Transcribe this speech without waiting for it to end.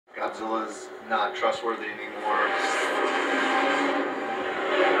Godzilla's not trustworthy anymore.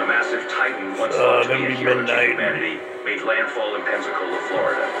 A massive titan once thought to be a hero to humanity made landfall in Pensacola,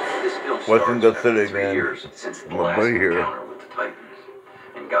 Florida. This film Wasn't starts the after thing, 3 man. years since the My last buddy here. encounter with the Titans.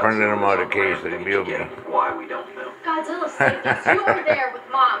 And Finding him out Godzilla of the case that he built me. Why we don't know. Godzilla saved us. You were there with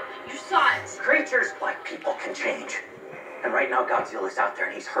Mom. You saw it. Creatures like people can change. And right now Godzilla's out there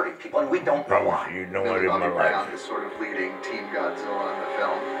and he's hurting people and we don't know why. You know what in my life. Is sort of leading Team Godzilla in the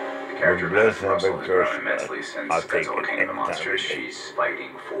film. The character of Bless him, Russell has grown because immensely since I'll take Godzilla it King of the anytime Monsters. of the day. She's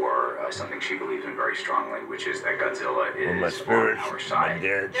fighting for something she believes in very strongly, which is that Godzilla With my is on spirits, our my side.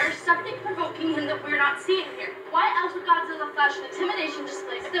 dead. There's something provoking him that we're not seeing here. Why else would Godzilla flash an intimidation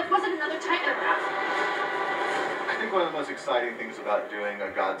display if there wasn't another Titan around? I think one of the most exciting things about doing a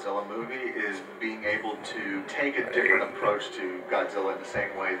Godzilla movie is being able to take a different approach to Godzilla in the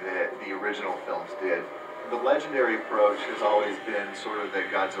same way that the original films did. The legendary approach has always been sort of that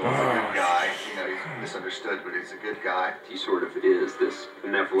Godzilla's a good guy. You know, he's misunderstood, but he's a good guy. He sort of is this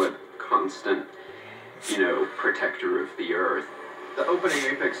benevolent, constant, protector of the earth. The opening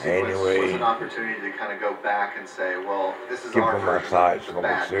Apex sequence was an opportunity to kind of go back and say, well, this is our version of the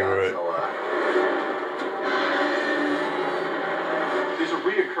bad Godzilla. There's a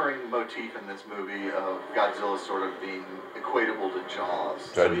reoccurring motif in this movie of Godzilla sort of being equatable to Jaws.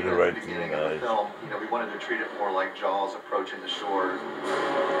 So even at the beginning of the film, we wanted to treat it more like Jaws approaching the shores.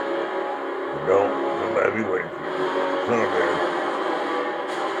 Somebody be waiting for you. Son of a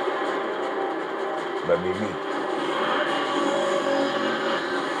Let me meet.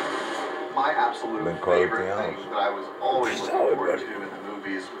 My absolute favorite thing that I was always looking forward to in the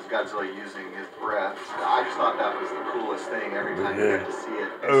movies was Godzilla using his breath. I just thought that was the coolest thing every time you get to see it.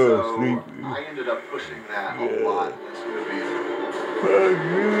 And so I ended up pushing that a lot in this movie.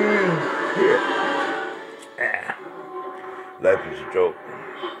 Life is a joke.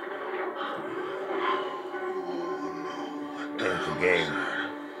 It's a game.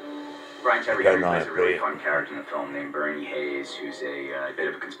 Brian Tyree Henry plays a really fun character in the film named Bernie Hayes, who's a bit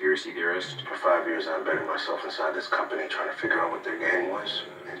of a conspiracy theorist. For 5 years, I've buried myself inside this company trying to figure out what their game was.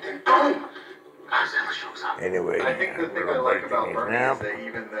 And then boom! Godzilla shows up. Anyway, I think the thing I like about Bernie is that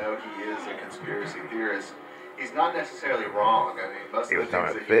even though he is a conspiracy theorist, he's not necessarily wrong. I mean, most of the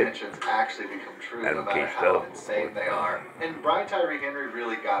things that he mentions actually become true, no matter how insane they are. And Brian Tyree Henry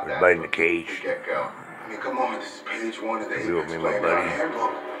really got that from the get-go. I mean, come on, this is page 1 of the Apex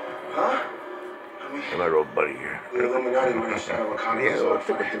handbook. Huh? I mean, my old buddy here. The Illuminati were in Shadow Wakanda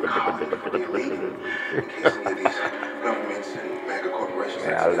for him illegal in case any of these governments and mega corporations.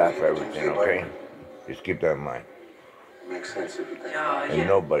 Yeah, I laugh for everything, okay? Just keep that in mind. Makes sense if you think. And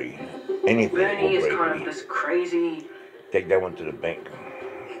nobody, anything Bernie will is break kind me. of this crazy. Take that one to the bank.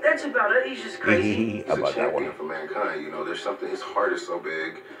 That's about it. He's just crazy. He's a champion for mankind. There's something. His heart is so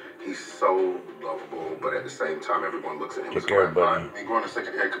big. He's so lovable, but at the same time, everyone looks at him as a grandpa. Growing a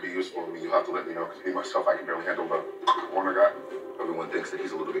second head could be useful to me. You have to let me know, because me, myself, I can barely handle the one I got. Everyone thinks that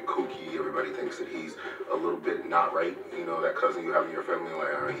he's a little bit kooky. Everybody thinks that he's a little bit not right. That cousin you have in your family,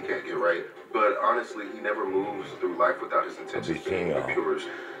 like, he can't get right. But honestly, he never moves through life without his intentions being the purest.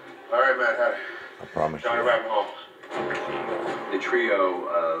 All right, man. I promise you. Johnny Rabbit home. The trio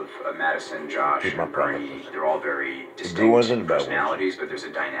of Madison, Josh, and Bernie, they're all very distinct personalities, but there's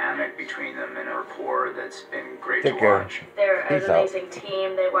a dynamic between them and a rapport that's been great to watch. They're an amazing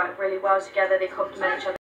team. They work really well together. They complement each other.